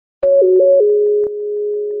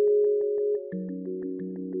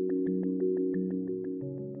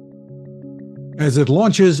As it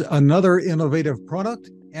launches another innovative product,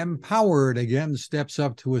 MPOWERD again steps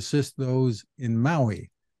up to assist those in Maui.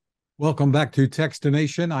 Welcome back to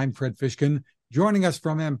Techstination. I'm Fred Fishkin. Joining us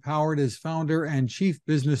from MPOWERD is founder and chief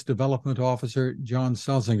business development officer, John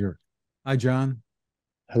Selzinger. Hi, John.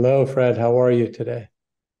 Hello, Fred. How are you today?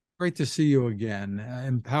 Great to see you again.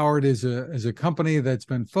 MPOWERD is a company that's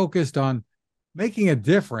been focused on making a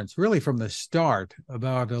difference really from the start,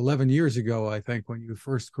 about 11 years ago, I think, when you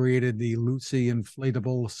first created the Luci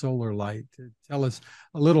inflatable solar light. Tell us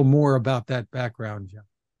a little more about that background, John.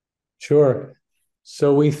 Sure.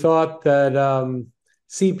 So we thought that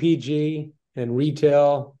CPG and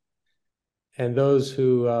retail and those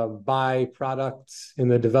who buy products in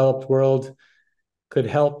the developed world could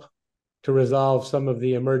help to resolve some of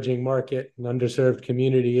the emerging market and underserved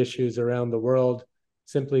community issues around the world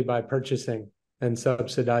simply by purchasing and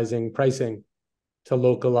subsidizing pricing to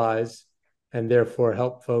localize and therefore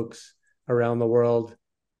help folks around the world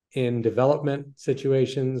in development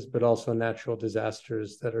situations, but also natural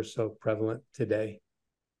disasters that are so prevalent today.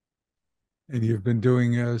 And you've been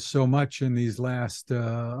doing so much in these last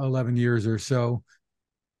 11 years or so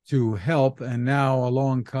to help. And now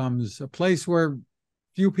along comes a place where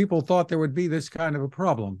few people thought there would be this kind of a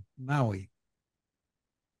problem, Maui.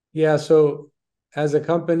 Yeah, so as a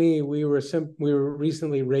company, we were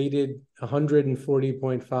recently rated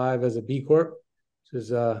 140.5 as a B Corp, which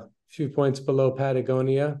is a few points below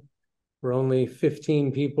Patagonia. We're only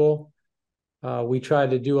 15 people. We try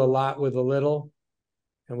to do a lot with a little,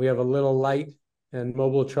 and we have a little light and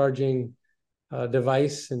mobile charging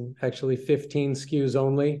device, and actually 15 SKUs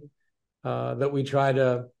only that we try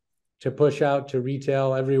to push out to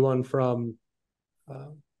retail, everyone from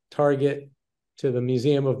Target to the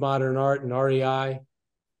Museum of Modern Art and REI.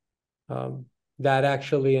 That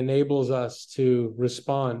actually enables us to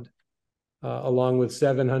respond along with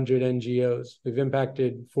 700 NGOs. We've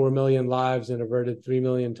impacted 4 million lives and averted 3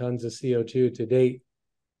 million tons of CO2 to date.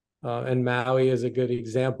 And Maui is a good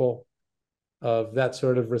example of that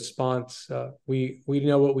sort of response. We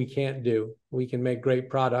know what we can't do. We can make great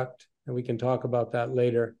product, and we can talk about that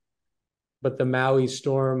later. But the Maui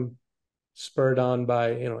storm, spurred on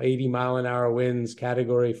by 80-mile-an-hour winds,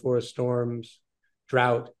 Category 4 storms,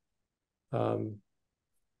 drought, and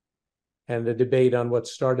the debate on what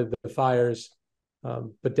started the fires,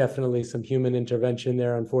 but definitely some human intervention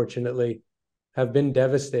there, unfortunately, have been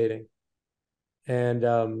devastating.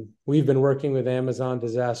 And we've been working with Amazon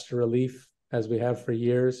Disaster Relief, as we have for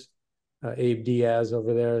years. Abe Diaz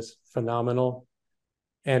over there is phenomenal.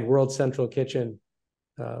 And World Central Kitchen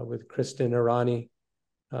with Kristen Irani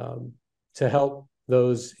to help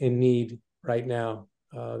those in need right now.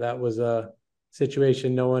 That was a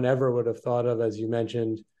situation no one ever would have thought of, as you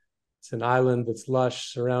mentioned. It's an island that's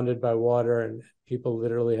lush, surrounded by water, and people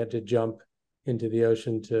literally had to jump into the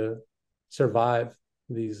ocean to survive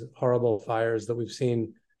these horrible fires that we've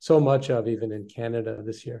seen so much of, even in Canada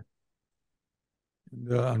this year.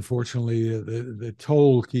 Unfortunately, the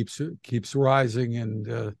toll keeps rising,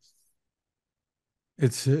 and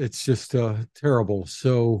it's just terrible.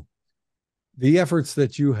 So the efforts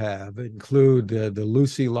that you have include the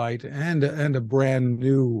Luci Light and a brand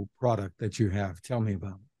new product that you have. Tell me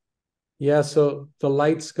about it. Yeah, so the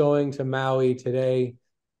light's going to Maui today,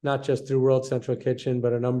 not just through World Central Kitchen,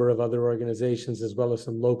 but a number of other organizations, as well as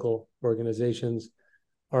some local organizations,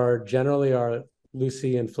 are generally our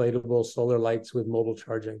Luci inflatable solar lights with mobile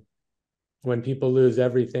charging. When people lose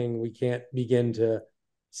everything, we can't begin to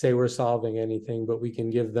say we're solving anything, but we can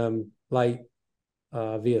give them light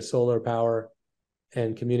via solar power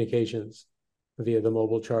and communications via the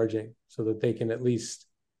mobile charging, so that they can at least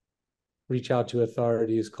reach out to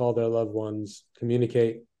authorities, call their loved ones,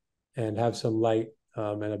 communicate, and have some light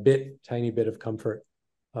and a tiny bit of comfort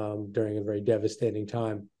during a very devastating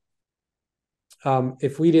time.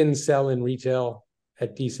 If we didn't sell in retail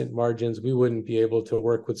at decent margins, we wouldn't be able to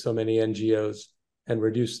work with so many NGOs and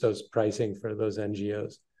reduce those pricing for those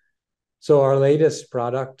NGOs. So our latest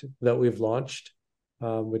product that we've launched,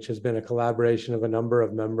 which has been a collaboration of a number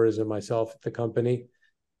of members and myself at the company,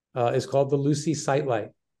 is called the Luci Site Light.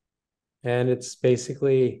 And it's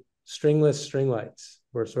basically stringless string lights.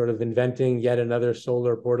 We're sort of inventing yet another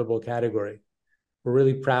solar portable category. We're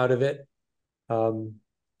really proud of it.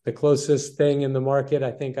 The closest thing in the market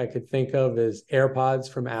I think I could think of is AirPods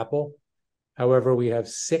from Apple. However, we have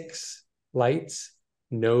 6 lights,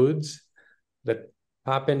 nodes, that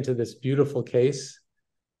pop into this beautiful case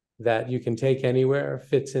that you can take anywhere,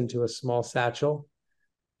 fits into a small satchel.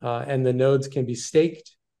 And the nodes can be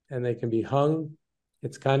staked and they can be hung.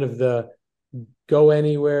 It's kind of the go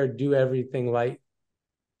anywhere, do everything light.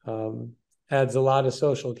 Adds a lot of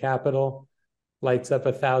social capital. lights up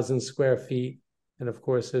 1,000 square feet, and of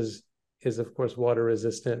course is of course water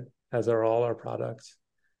resistant, as are all our products.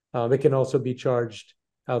 It can also be charged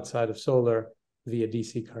outside of solar via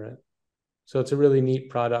DC current. So it's a really neat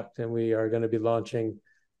product, and we are going to be launching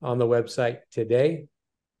on the website today,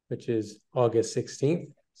 which is August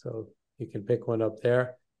 16th. So you can pick one up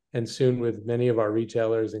there, and soon with many of our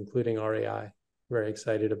retailers, including REI. Very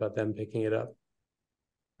excited about them picking it up.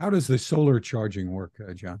 How does the solar charging work,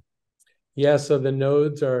 John? Yeah, so the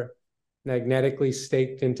nodes are magnetically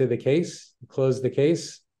staked into the case. You close the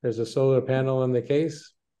case, there's a solar panel on the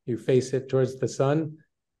case, you face it towards the sun,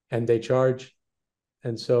 and they charge.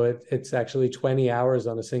 And so it's actually 20 hours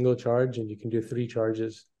on a single charge, and you can do 3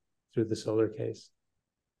 charges through the solar case.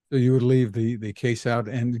 So you would leave the case out,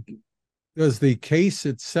 and does the case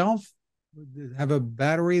itself have a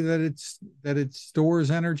battery that it stores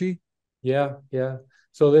energy? Yeah, yeah.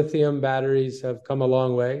 So lithium batteries have come a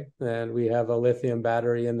long way, and we have a lithium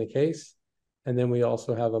battery in the case. And then we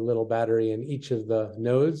also have a little battery in each of the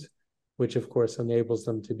nodes, which of course enables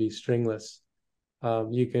them to be stringless.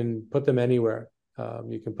 You can put them anywhere.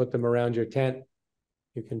 You can put them around your tent.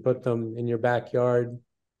 You can put them in your backyard.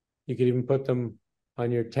 You could even put them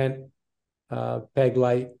on your tent peg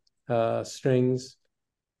light strings.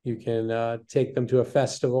 You can take them to a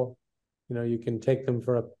festival. You know, you can take them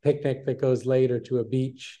for a picnic that goes late, or to a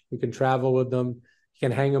beach. You can travel with them. You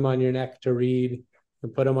can hang them on your neck to read,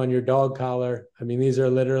 and put them on your dog collar. I mean, these are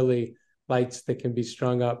literally lights that can be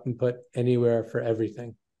strung up and put anywhere for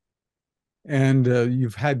everything. And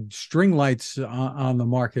you've had string lights on the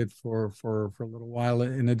market for a little while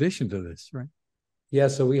in addition to this, right? Yeah,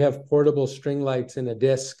 so we have portable string lights in a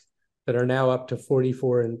disc that are now up to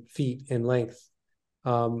 44 feet in length.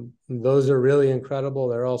 Those are really incredible.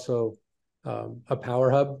 They're also a power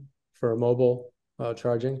hub for mobile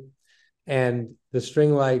charging. And the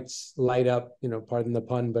string lights light up, you know, pardon the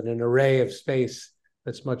pun, but an array of space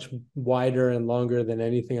that's much wider and longer than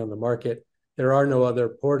anything on the market. There are no other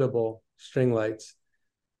portable string lights.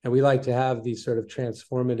 And we like to have these sort of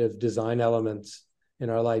transformative design elements in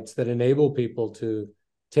our lights that enable people to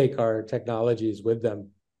take our technologies with them,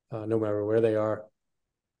 no matter where they are.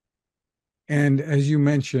 And as you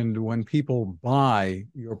mentioned, when people buy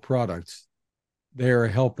your products, they're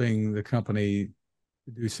helping the company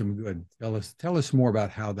to do some good. Tell us more about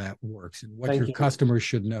how that works and what Thank your you. customers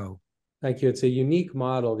should know. Thank you. It's a unique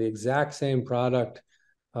model. The exact same product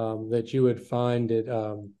that you would find at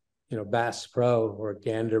Bass Pro or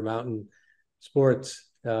Gander Mountain Sports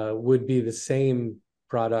would be the same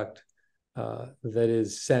product that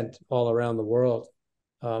is sent all around the world.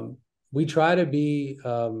 We try to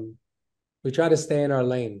stay in our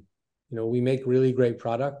lane. You know, we make really great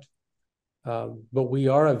product, but we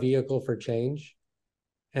are a vehicle for change,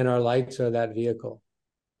 and our lights are that vehicle.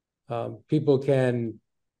 People can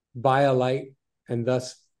buy a light and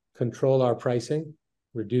thus control our pricing,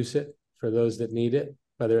 reduce it for those that need it,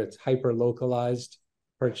 whether it's hyper-localized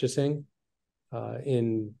purchasing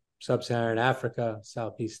in Sub-Saharan Africa,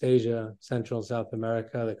 Southeast Asia, Central and South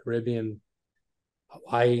America, the Caribbean,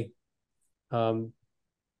 Hawaii. But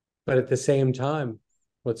at the same time,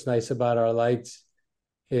 what's nice about our lights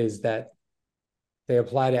is that they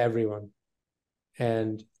apply to everyone.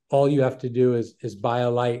 And all you have to do is buy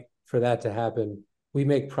a light for that to happen. We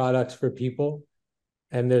make products for people,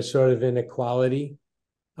 and there's sort of an equality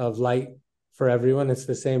of light for everyone. It's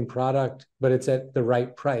the same product, but it's at the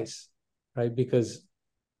right price, right? Because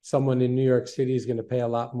someone in New York City is going to pay a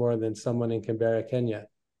lot more than someone in Canberra, Kenya.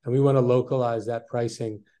 And we want to localize that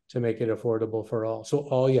pricing to make it affordable for all. So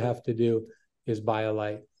all you have to do is buy a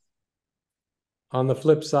light. On the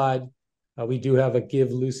flip side, we do have a Give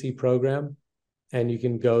Luci program, and you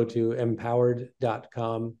can go to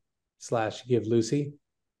empowered.com/Give Luci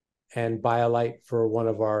and buy a light for one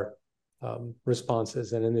of our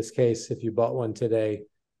responses. And in this case, if you bought one today,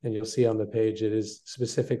 and you'll see on the page, it is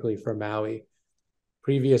specifically for Maui.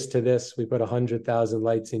 Previous to this, we put 100,000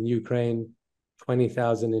 lights in Ukraine,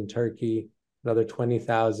 20,000 in Turkey, another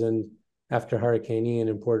 20,000 after Hurricane Ian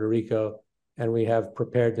in Puerto Rico. And we have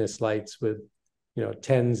preparedness lights with, you know,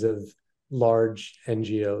 tens of large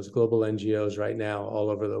NGOs, global NGOs right now all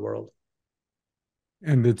over the world.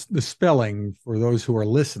 And it's the spelling for those who are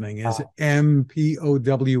listening is MPOWERD.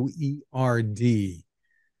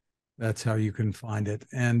 That's how you can find it.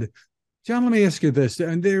 And John, let me ask you this.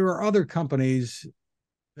 And there are other companies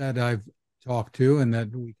that I've talked to and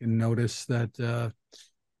that we can notice that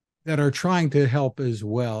that are trying to help as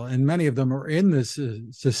well. And many of them are in this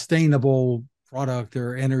sustainable product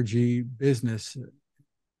or energy business.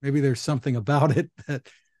 Maybe there's something about it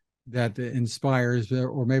that inspires,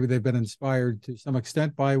 or maybe they've been inspired to some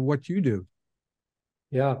extent by what you do.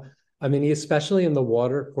 Yeah. I mean, especially in the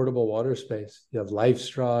water, portable water space, you have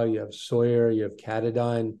LifeStraw, you have Sawyer, you have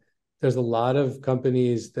Catadine. There's a lot of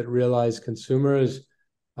companies that realize consumers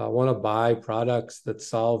want to buy products that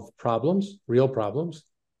solve problems, real problems,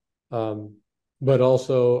 um, but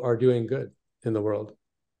also are doing good in the world.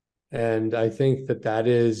 And I think that that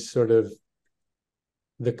is sort of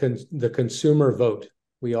the consumer vote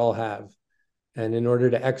we all have. And in order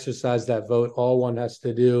to exercise that vote, all one has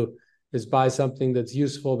to do is buy something that's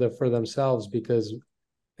useful for themselves, because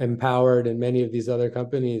MPOWERD and many of these other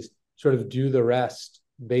companies sort of do the rest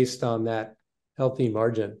based on that healthy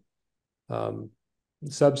margin. Um,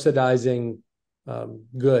 Subsidizing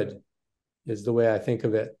good is the way I think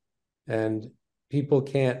of it. And people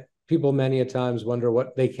many a times wonder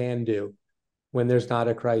what they can do when there's not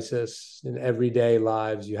a crisis in everyday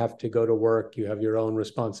lives. You have to go to work, you have your own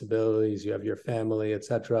responsibilities, you have your family,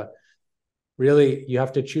 etc. Really, you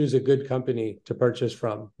have to choose a good company to purchase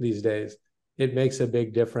from these days. It makes a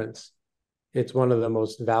big difference. It's one of the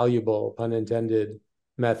most valuable, pun intended,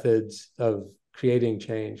 methods of creating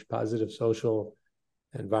change, positive social,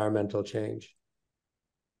 environmental change.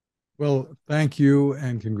 Well, thank you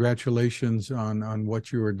and congratulations on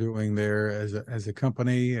what you are doing there as a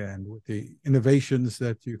company and with the innovations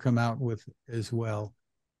that you come out with as well.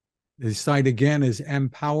 The site again is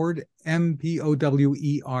MPOWERD, MPOWERD.com.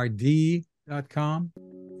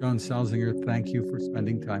 John Salzinger, thank you for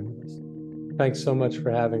spending time with us. Thanks so much for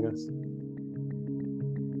having us.